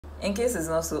In case it's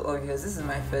not so obvious, this is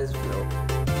my first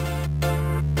vlog.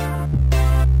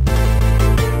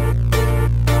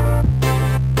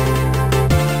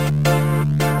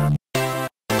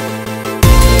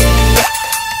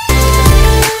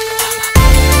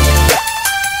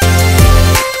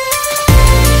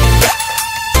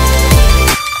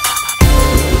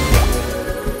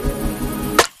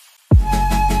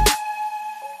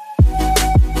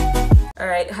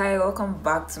 Alright, hi, welcome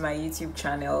back to my YouTube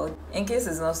channel. In case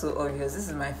it's not so obvious, this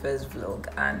is my first vlog,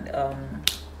 and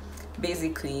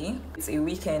basically it's a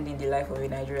weekend in the life of a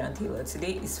Nigerian tailor.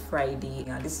 Today is Friday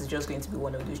and this is just going to be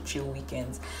one of those chill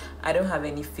weekends. I don't have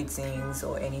any fittings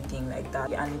or anything like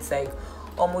that, and it's like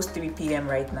almost 3 p.m.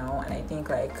 right now, and I think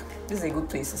like this is a good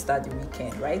place to start the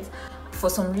weekend, right? For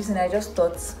some reason I just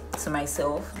thought to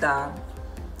myself that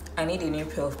I need a new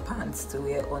pair of pants to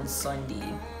wear on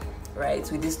Sunday,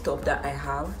 right, with this top that I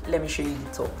have. Let me show you the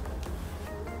top.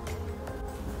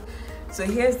 So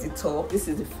here's the top. This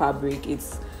is the fabric.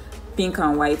 It's pink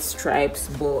and white stripes,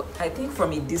 but I think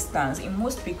from a distance in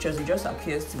most pictures it just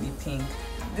appears to be pink.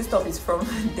 This top is from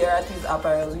Derati's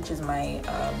Apparel, which is my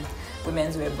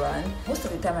women's wear brand. Most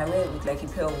of the time I wear it with like a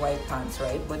pair of white pants,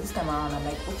 right? But this time around I'm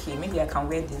like, okay, maybe I can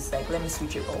wear this, like let me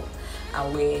switch it up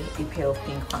and wear a pair of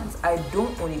pink pants. I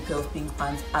don't own a pair of pink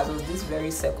pants as of this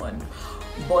very second,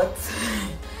 but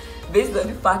based on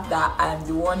the fact that I'm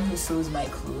the one who sews my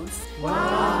clothes,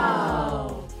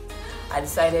 wow, I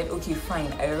decided, okay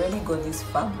fine, I already got this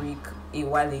fabric a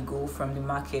while ago from the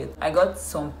market. I got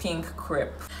some pink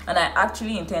crepe and I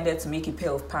actually intended to make a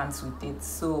pair of pants with it,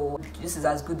 so this is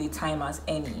as good a time as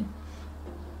any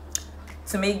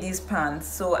to make these pants.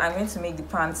 So I'm going to make the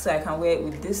pants so I can wear it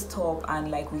with this top,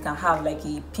 and like we can have like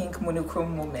a pink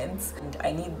monochrome moment. And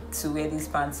I need to wear these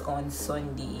pants on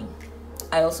Sunday.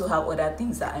 I also have other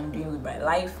things that I'm doing with my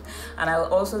life, and I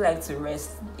would also like to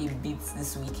rest a bit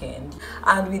this weekend.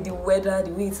 And with the weather,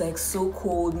 the way it's like so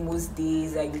cold most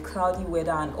days, like the cloudy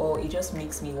weather and all, it just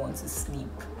makes me want to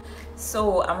sleep.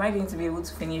 So am I going to be able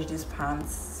to finish these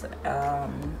pants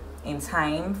in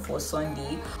time for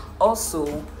Sunday?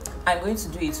 Also, I'm going to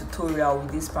do a tutorial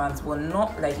with these pants, but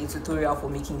not like a tutorial for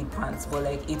making the pants, but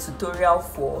like a tutorial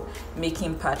for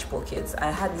making patch pockets.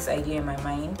 I had this idea in my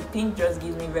mind. Pink just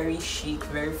gives me very chic,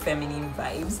 very feminine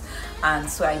vibes, and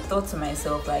so I thought to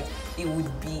myself like it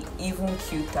would be even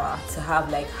cuter to have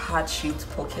like heart-shaped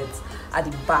pockets at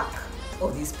the back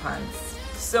of these pants.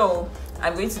 So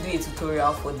I'm going to do a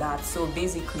tutorial for that. So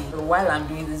basically, while I'm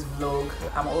doing this vlog,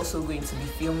 I'm also going to be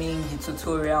filming the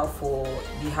tutorial for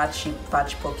the heart-shaped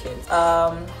patch pocket.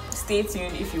 Stay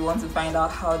tuned if you want to find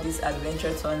out how this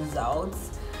adventure turns out.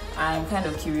 I'm kind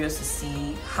of curious to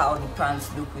see how the pants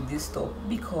look with this top,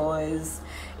 because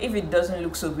if it doesn't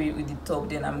look so great with the top,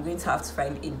 then I'm going to have to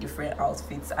find a different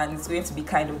outfit and it's going to be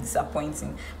kind of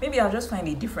disappointing. Maybe I'll just find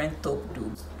a different top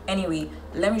though. Anyway,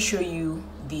 let me show you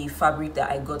the fabric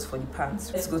that I got for the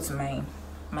pants. Let's go to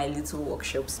my little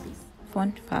workshop space.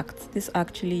 Fun fact, this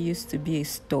actually used to be a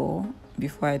store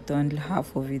before I turned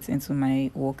half of it into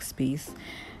my workspace.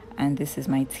 And this is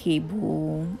my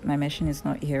table. My machine is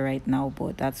not here right now,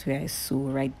 but that's where I sew,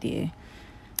 right there.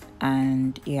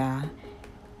 And yeah,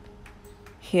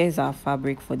 here's our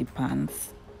fabric for the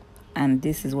pants, and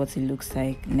this is what it looks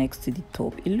like next to the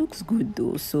top. It looks good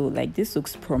though, so like this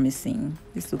looks promising.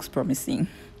 This looks promising.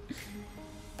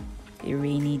 A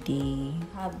rainy day.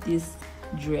 I have this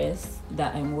dress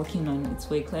that I'm working on. It's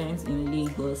for a client in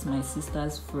Lagos, my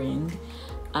sister's friend.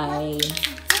 I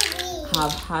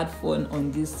have had fun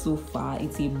on this so far.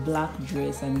 It's a black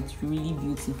dress and it's really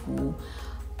beautiful.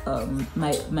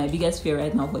 My biggest fear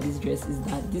right now for this dress is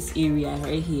that this area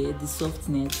right here, the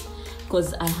softness,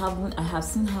 because I have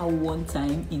seen her one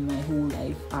time in my whole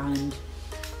life, and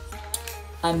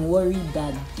I'm worried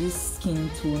that this skin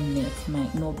tone net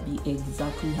might not be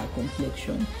exactly her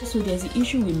complexion. So there's an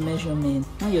issue with measurement.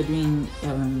 Now you're doing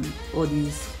all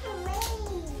these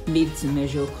made to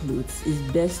measure clothes,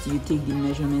 it's best you take the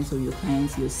measurements of your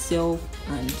clients yourself,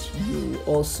 and you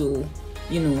also,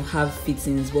 you know, have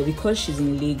fittings. But because she's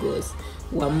in Lagos,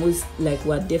 we're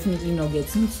definitely not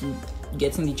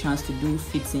getting the chance to do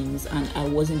fittings, and I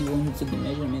wasn't the one who took the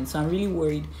measurements, so I'm really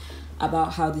worried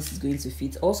about how this is going to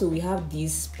fit. Also, we have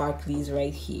these sparklies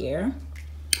right here,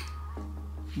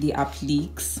 the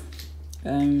appliques.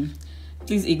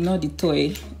 Please ignore the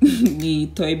toy the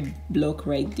toy block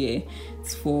right there.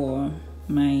 It's for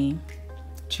my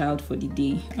child for the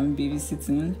day. I'm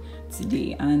babysitting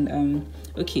today, and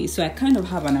okay, so I kind of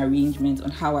have an arrangement on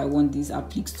how I want these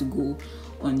appliques to go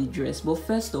on the dress. But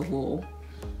first of all,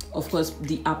 of course,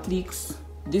 the appliques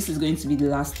this is going to be the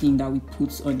last thing that we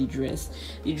put on the dress.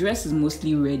 The dress is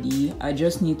mostly ready. I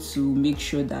just need to make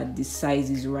sure that the size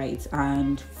is right,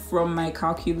 and from my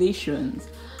calculations,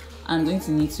 I'm going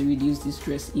to need to reduce this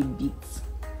dress a bit.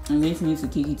 I'm going to need to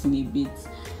take it in a bit.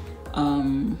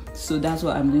 So that's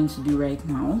what I'm going to do right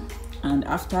now. And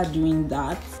after doing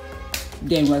that,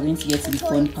 then we're going to get to the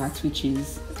fun part, which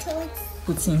is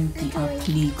putting the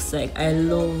appliques. Like I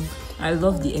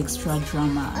love the extra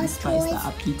drama and spice that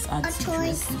appliques add to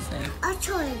dresses. Like,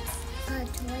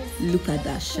 look at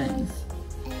that shine.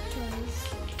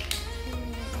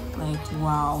 Like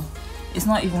wow. It's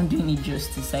not even doing it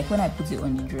justice. Like when I put it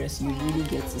on the dress, you really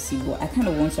get to see. But I kind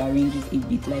of want to arrange it a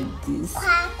bit like this, the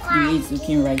way it's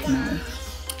looking right now.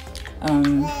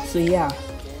 So yeah,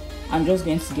 I'm just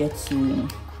going to get to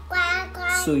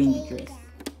sewing the dress.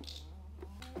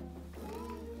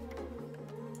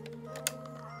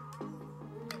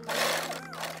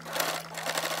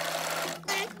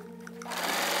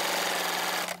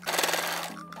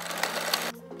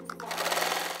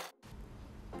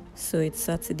 So it's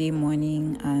Saturday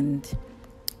morning, and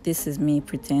this is me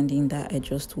pretending that I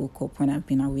just woke up when I've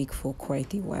been awake for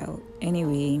quite a while.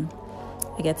 Anyway,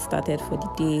 I get started for the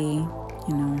day,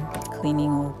 you know, cleaning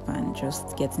up and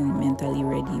just getting mentally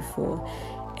ready for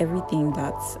everything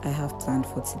that I have planned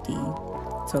for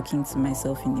today. Talking to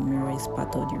myself in the mirror is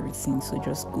part of the routine, so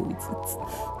just go with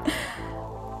it.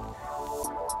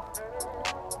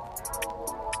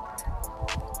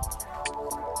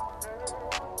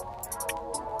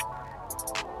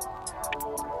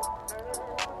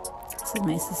 This is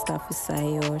my sister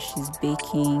Fisayo. She's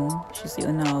baking. She's the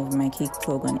owner of my cake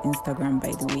blog on Instagram,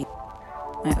 by the way.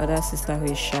 My other sister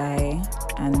who is shy,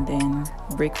 and then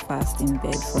breakfast in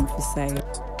bed from Fisayo.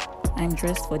 I'm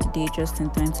dressed for the day just in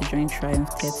time to join Triumph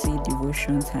 30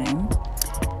 devotion time,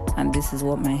 and this is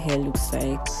what my hair looks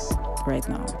like right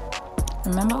now.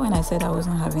 Remember when I said I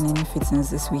wasn't having any fittings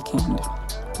this weekend?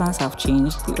 Plans have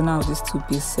changed. The owner of this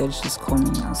two-piece said she's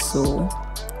coming, and so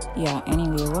yeah,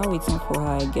 anyway, while waiting for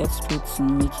her, I get straight to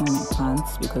making my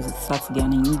pants because it's Saturday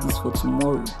and I need this for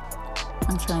tomorrow.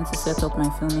 I'm trying to set up my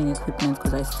filming equipment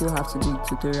because I still have to do a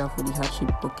tutorial for the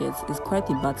heart-shaped pockets. It's quite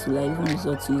a battle. I even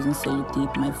resort to using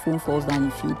sellotape. My phone falls down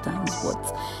a few times,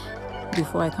 but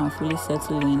before I can fully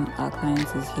settle in, our client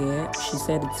is here. She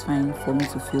said it's fine for me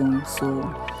to film, so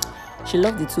she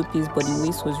loved the two-piece, but the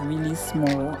waist was really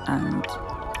small, and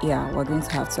yeah, we're going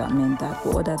to have to amend that.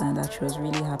 But other than that, she was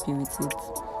really happy with it.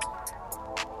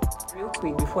 Real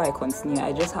quick, before I continue,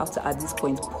 I just have to at this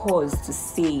point pause to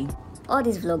say, all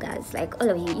these vloggers, like all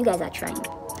of you guys are trying,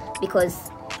 because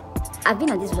I've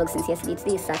been on this vlog since yesterday.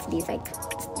 Today is Saturday. It's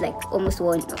like almost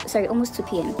 2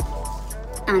 p.m.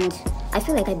 and I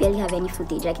feel like I barely have any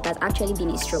footage. Like it has actually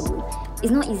been a struggle.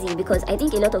 It's not easy because I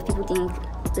think a lot of people think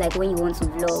like when you want to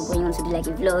vlog, when you want to do like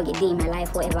a vlog, a day in my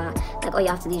life, whatever, like all you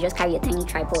have to do is just carry a tiny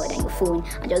tripod and your phone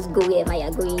and just go wherever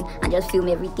you're going and just film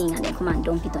everything and then come and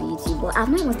dump it on YouTube. But I've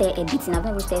not even started editing, I've not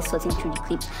even started sorting through the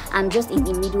clips. I'm just in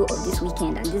the middle of this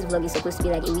weekend, and this vlog is supposed to be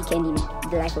like a weekend in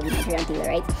the life of the Nigerian Tailor,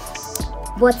 right?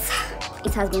 But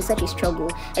it has been such a struggle,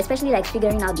 especially like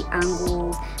figuring out the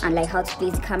angles and like how to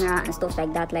place the camera and stuff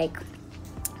like that. Like,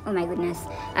 oh my goodness,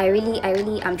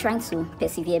 I'm trying to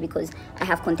persevere because I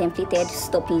have contemplated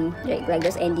stopping, like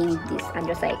just ending this and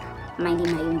just like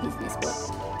minding my own business.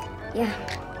 But yeah,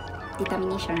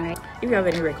 determination, right? If you have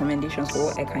any recommendations for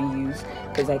what I can use,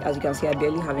 because like as you can see, I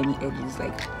barely have any edges.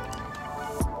 Like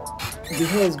the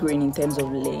hair is growing in terms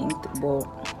of length, but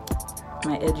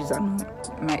my edges are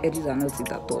not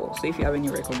it at all. So if you have any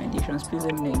recommendations, please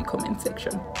let me know in the comment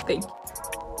section. Thank you.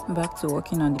 Back to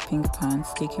working on the pink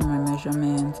pants, taking my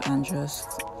measurements and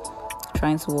just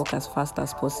trying to walk as fast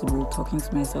as possible, talking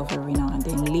to myself every now and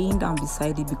then, laying down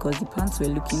beside it because the pants were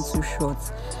looking too short.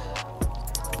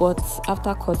 But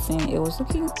after cutting, it was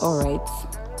looking alright,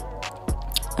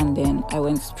 and then I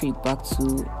went straight back to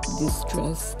this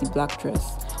dress, the black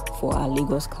dress for our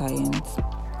Lagos client.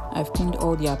 I've pinned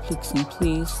all the appliques in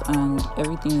place and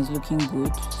everything is looking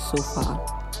good so far.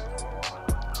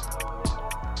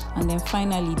 And then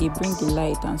finally they bring the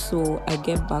light, and so I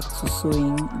get back to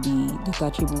sewing the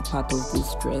detachable part of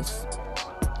this dress,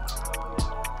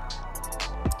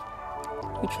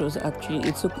 which was actually,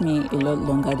 it took me a lot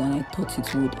longer than I thought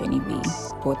it would anyway,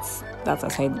 but that's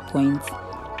aside the point.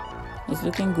 It's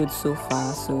looking good so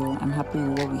far, so I'm happy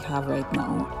with what we have right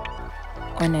now.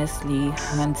 Honestly,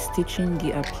 hand stitching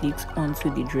the appliques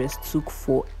onto the dress took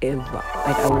forever.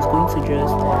 Like I was going to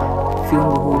just film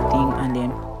the whole thing and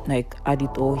then like add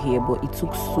it all here, but it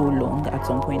took so long. At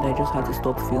some point I just had to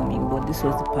stop filming, but this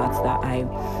was the part that I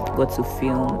got to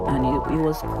film, and it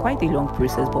was quite a long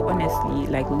process. But honestly,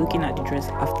 like looking at the dress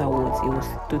afterwards, it was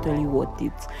totally worth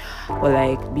it. But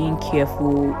like being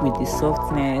careful with the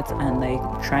softness and like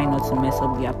trying not to mess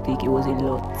up the applique, it was a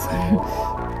lot.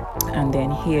 And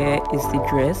then here is the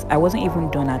dress. I wasn't even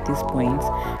done at this point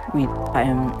with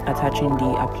attaching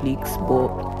the appliques,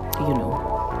 but you know,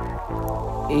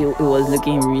 it was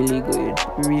looking really good,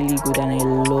 and I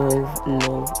love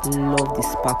the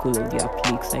sparkle of the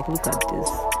appliques. Like look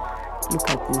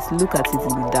at it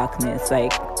in the darkness.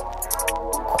 Like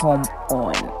come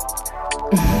on.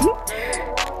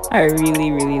 I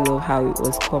really love how it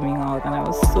was coming out, and I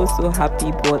was so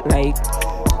happy. But like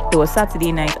it was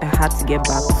Saturday night, I had to get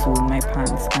back to my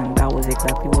pants, and that was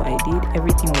exactly what I did.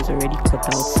 Everything was already cut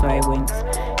out, so I went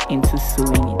into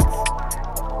sewing it.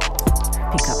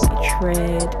 Pick up my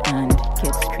thread and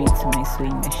get straight to my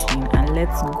sewing machine, and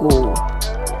let's go.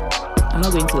 I'm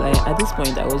not going to lie, at this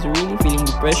point I was really feeling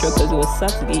the pressure because it was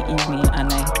Saturday evening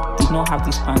and I did not have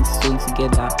these pants sewn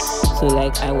together, so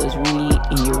like I was really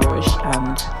in a rush.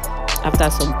 And after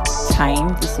some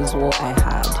time, this is what I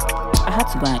had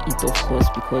to go and eat, of course,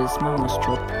 because mom was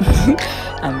chopped.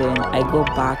 And then I got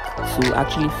back to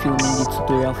actually filming the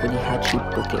tutorial for the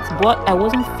heart-shaped pocket, but I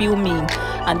wasn't filming,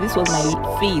 and this was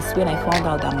my face when I found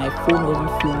out that my phone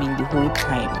wasn't filming the whole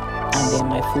time. And then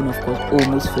my phone, of course,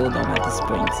 almost fell down at this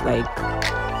point. Like,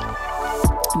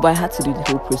 but I had to do the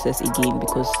whole process again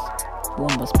because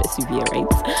one must persevere, right?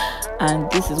 And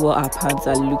this is what our pants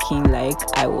are looking like.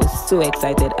 I was so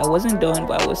excited. I wasn't done,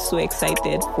 but I was so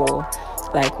excited for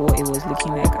like what it was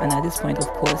looking like. And at this point, of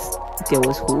course, there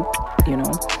was hope, you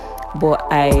know. But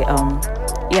I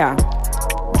yeah,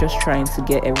 just trying to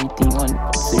get everything on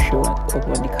to show up on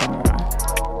the camera.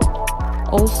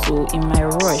 Also, in my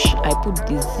rush, I put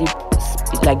the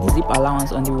zip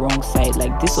allowance on the wrong side.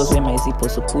 Like this was where my zip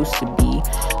was supposed to be,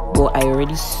 but I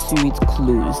already sew it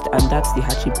closed, and that's the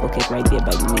heart-shaped pocket right there,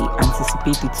 by the way.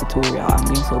 Anticipate the tutorial, I'm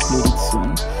going to upload it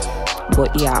soon.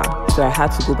 But yeah, so I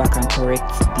had to go back and correct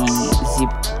the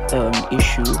zip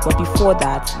issue. But before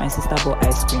that, my sister bought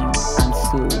ice cream, and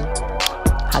so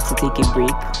had to take a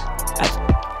break.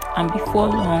 And before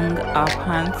long, our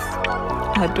pants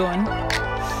are done.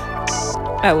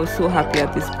 I was so happy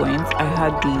at this point. I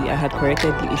had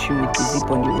corrected the issue with the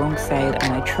zip on the wrong side,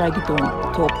 and I tried it on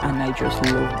top, and I just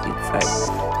loved it. Like,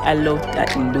 I loved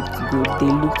that it looked good.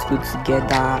 They looked good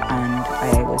together, and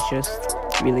I was just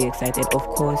really excited. Of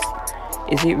course,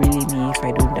 is it really me if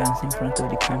I don't dance in front of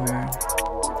the camera?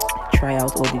 Try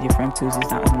out all the different poses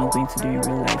that I'm not going to do in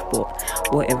real life, but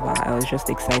whatever. I was just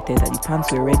excited that the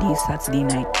pants were ready Saturday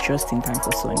night just in time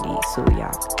for Sunday. So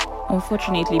yeah.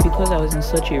 Unfortunately, because I was in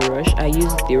such a rush, I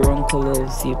used the wrong color of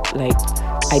zip. Like,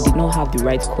 I did not have the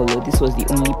right color. This was the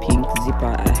only pink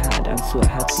zipper I had, and so I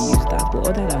had to use that. But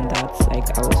other than that,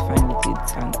 like, I was fine with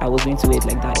it, and I was going to wear it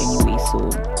like that anyway. So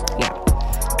yeah,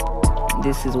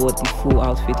 this is what the full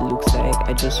outfit looks like.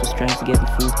 I just was trying to get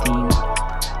the full thing.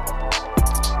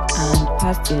 And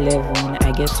past 11,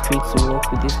 I get straight to work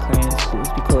with this client's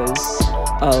clothes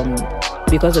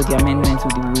because of the amendment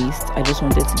with the waist. I just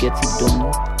wanted to get it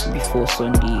done before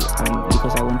Sunday, and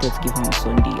because I wanted to give her on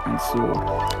Sunday, and so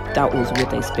that was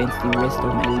what I spent the rest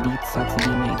of my late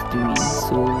Saturday night doing.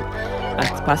 So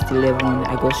at past 11,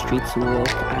 I got straight to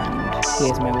work, and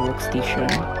here's my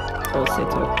workstation all set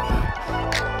up.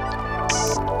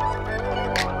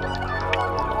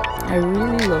 I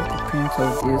really love the print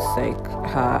of this,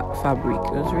 like her fabric.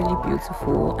 It was really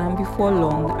beautiful, and before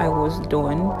long I was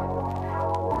done.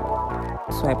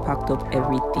 So I packed up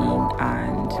everything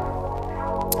and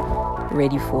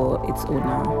ready for its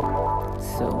owner.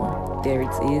 So there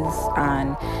it is,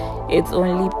 and it's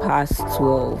only past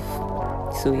 12.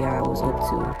 So yeah, I was up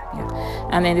to yeah.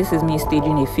 And then this is me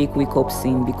staging a fake wake up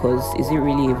scene, because is it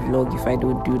really a vlog if I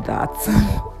don't do that?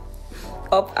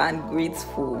 Up and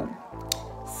grateful.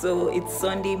 So it's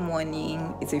Sunday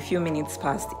morning, it's a few minutes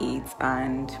past 8,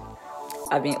 and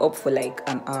I've been up for like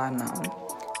an hour now.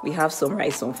 We have some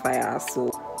rice on fire,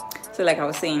 so like I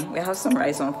was saying, we have some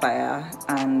rice on fire,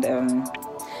 and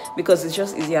because it's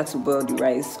just easier to boil the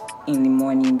rice in the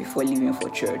morning before leaving for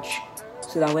church,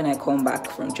 so that when I come back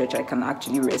from church I can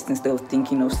actually rest instead of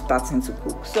thinking of starting to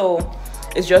cook. So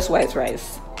it's just white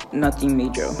rice, nothing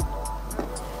major.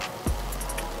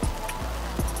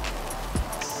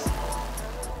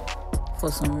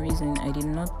 for some reason I did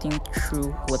not think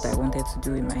through what I wanted to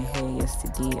do with my hair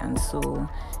yesterday, and so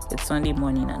it's Sunday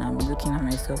morning and I'm looking at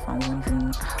myself and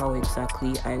wondering how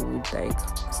exactly I would like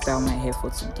style my hair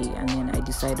for today. And then I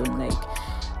decide on like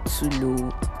 2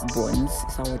 low buns,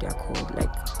 is that what they're called,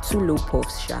 like 2 low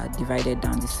puffs divided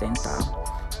down the center.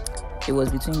 It was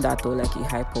between that or like a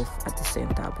high puff at the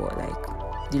center, but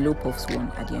like the low puffs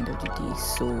won at the end of the day.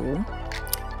 So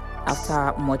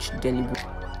after much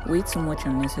way too much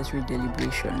unnecessary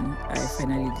deliberation, I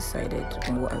finally decided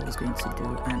on what I was going to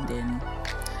do, and then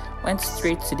went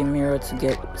straight to the mirror to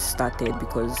get started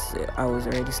because I was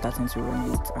already starting to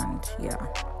run late. And yeah,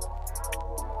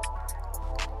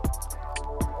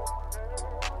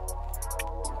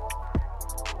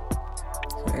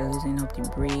 so I loosen up the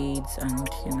braids, and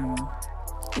you know,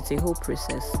 it's a whole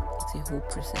process.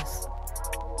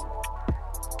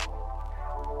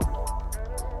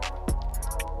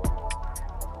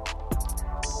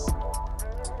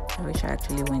 I wish I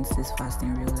actually went this fast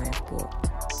in real life, but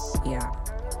yeah,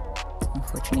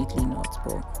 unfortunately not.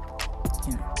 But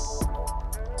you know.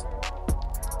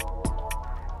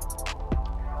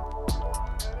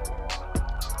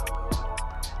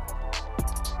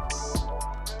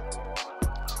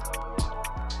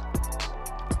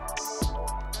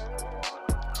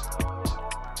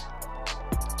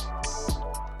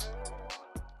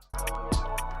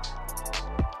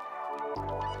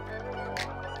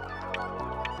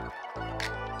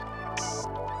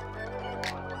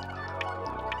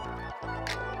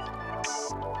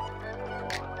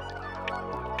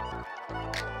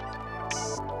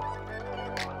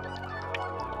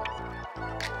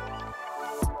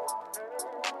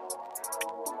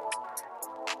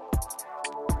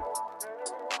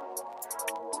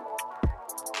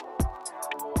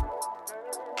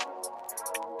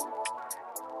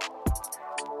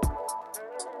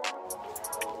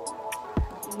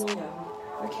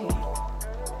 Yeah, okay,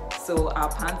 so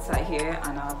our pants are here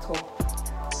and our top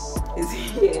is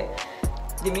here.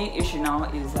 The main issue now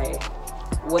is like,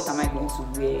 what am I going to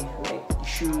wear, like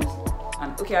shoes,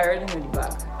 and okay, I already know the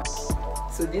bag.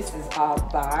 So this is our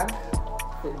bag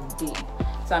for the day,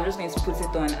 so I'm just going to put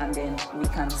it on and then we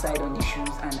can decide on the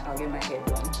shoes and I'll get my hair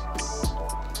done.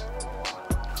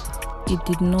 It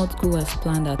did not go as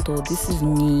planned at all. This is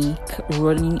me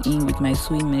running in with my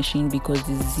sewing machine because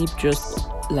the zip just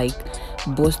like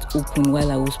burst open while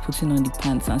I was putting on the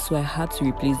pants, and so I had to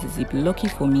replace the zip. Lucky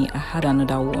for me, I had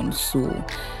another one, so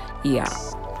yeah.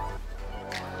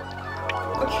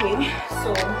 Okay,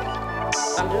 so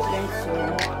I'm just going to,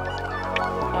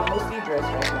 I'm mostly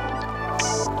dressed right now.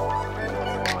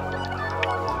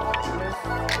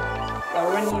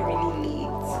 We're running really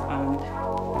late, and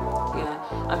yeah,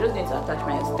 I'm just going to attach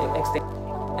my extension.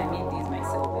 I made these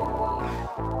myself anyway.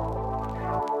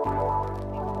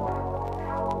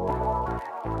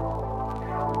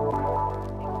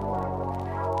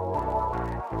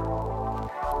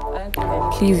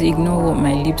 Please ignore what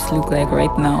my lips look like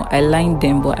right now. I lined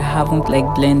them, but I haven't like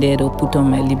blended or put on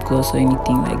my lip gloss or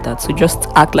anything like that, so just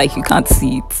act like you can't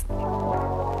see it.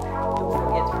 Don't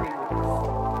forget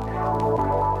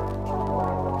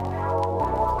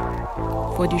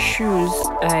for the shoes,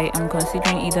 I am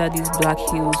considering either these black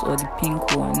heels or the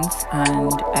pink ones,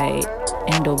 and I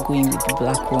end up going with the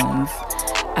black ones.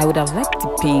 I would have liked the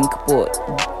pink, but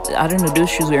I don't know,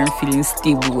 those shoes weren't feeling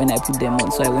stable when I put them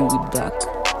on, so I went with black.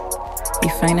 We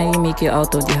finally make it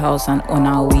out of the house and on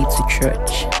our way to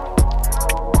church.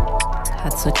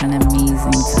 Had such an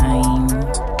amazing time.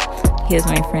 Here's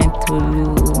my friend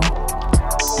Tolu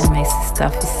and my sister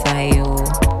Fisayo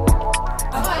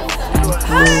and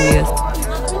Glorious.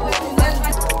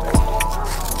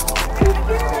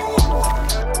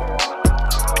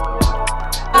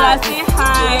 Say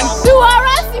hi. You are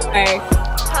asking me.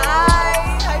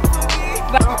 Hi, Toby.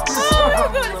 Oh my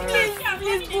God,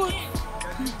 please, good.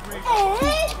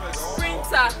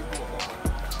 Printer.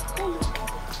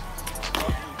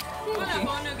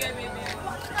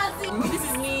 This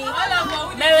is me,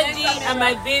 Melody, and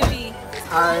my baby.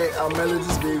 Hi, I'm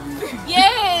Melody's baby.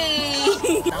 Yay!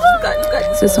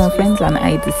 So some friends and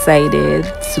I decided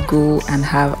to go and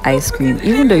have ice cream,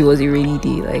 even though it was a rainy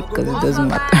day, like, because it doesn't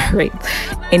matter, right?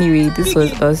 Anyway, this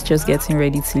was us just getting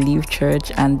ready to leave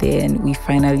church, and then we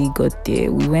finally got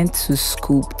there. We went to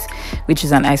Scooped, which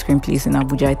is an ice cream place in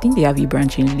Abuja. I think they have a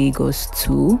branch in Lagos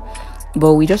too,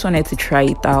 but we just wanted to try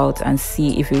it out and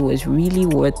see if it was really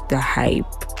worth the hype.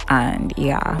 And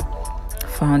yeah,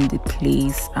 found the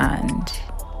place, and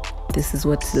this is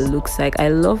what it looks like. I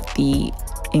love the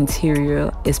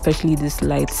interior, especially this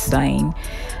light sign,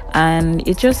 and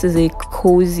it just is a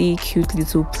cozy, cute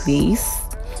little place.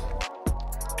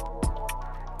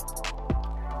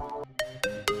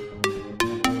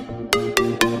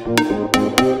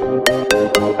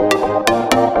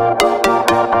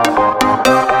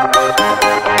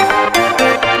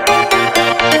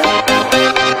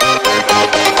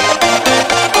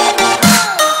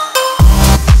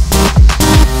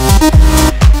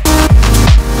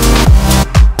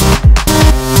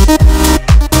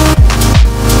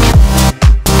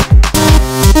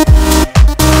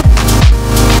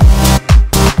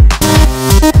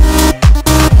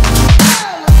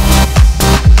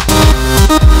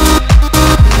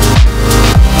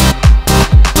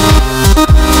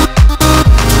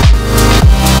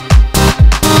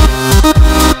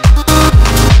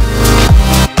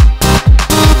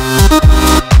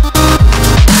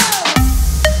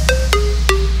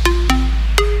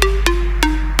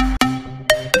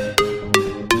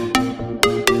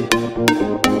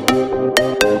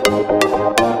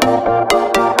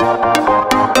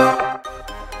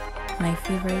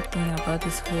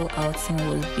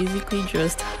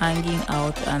 hanging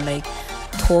out and like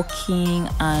talking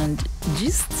and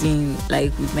gisting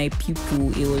like with my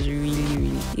people. It was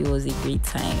really, it was a great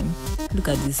time. Look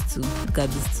at these two.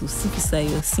 See beside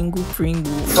your single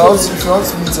Pringle. If you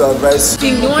want me to advise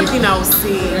The one thing I would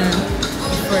say,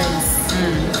 friends.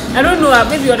 I don't know,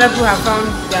 maybe other people have found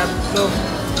their love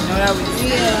in other ways.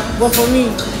 Yeah. But for me,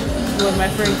 it was my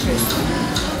friendship.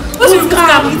 It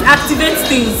activates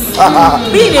things.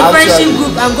 Be in a friendship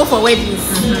group and go for weddings.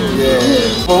 Yeah.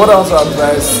 But what I want to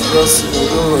advise, just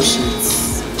don't rush it.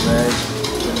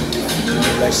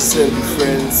 Like she said, be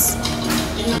friends.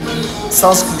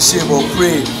 Sounds cliche, but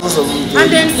pray. And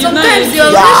then sometimes your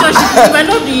relationship might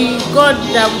not be God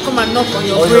that will come and knock on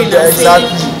your brain and say,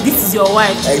 this is your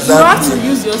wife. Exactly. You have to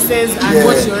use your sense and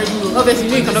what you already know. Obviously,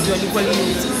 you know you cannot be unequally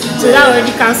used. So that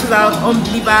already cancels out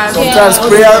unbelievers. Sometimes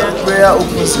prayer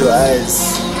opens your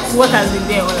eyes. What has been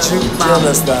there all Do you along.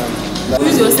 understand? Like,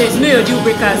 Use your sense. You know your deal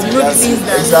breakers. You know the things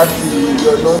that exactly.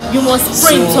 You're not. you must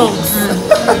pray in tongues.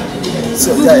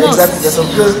 So yeah, exactly. There's some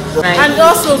place. And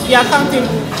also be accountable.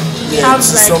 Yeah, Have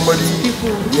like somebody.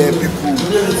 people. Yeah, people.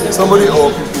 Somebody or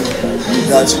people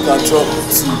that you can talk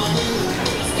to.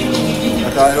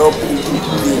 That can help you.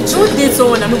 Don't date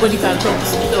someone that nobody can talk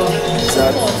to. So.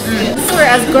 Exactly. So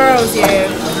as girls,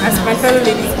 as my fellow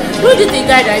ladies, don't date a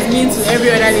guy that is mean to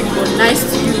every other lady but nice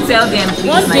to you. Tell them,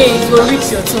 please. One day it will reach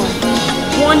your tongue.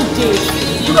 One day.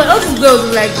 Because all these girls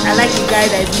will like, I like a guy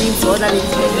that is mean to other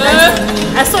ladies but nice to me.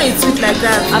 I saw a tweet like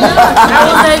that. I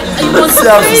was like, it was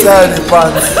crazy. The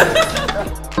pants.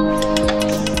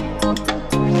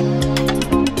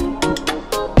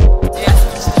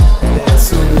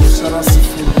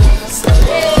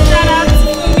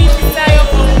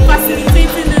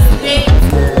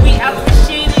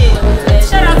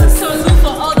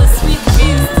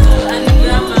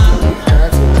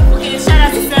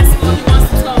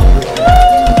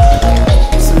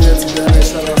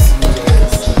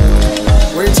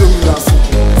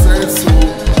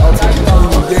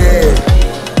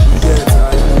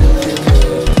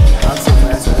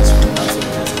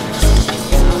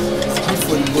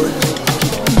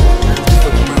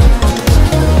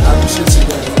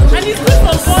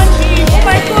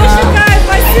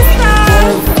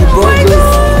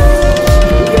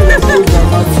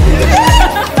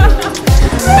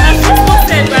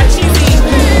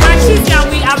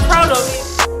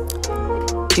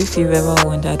 If you've ever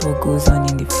wondered what goes on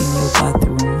in the female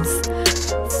bathrooms,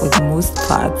 for the most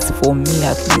part, for me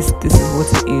at least, this is what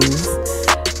it is.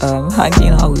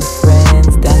 Hanging out with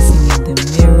friends, dancing in the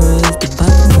mirrors, the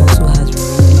bathroom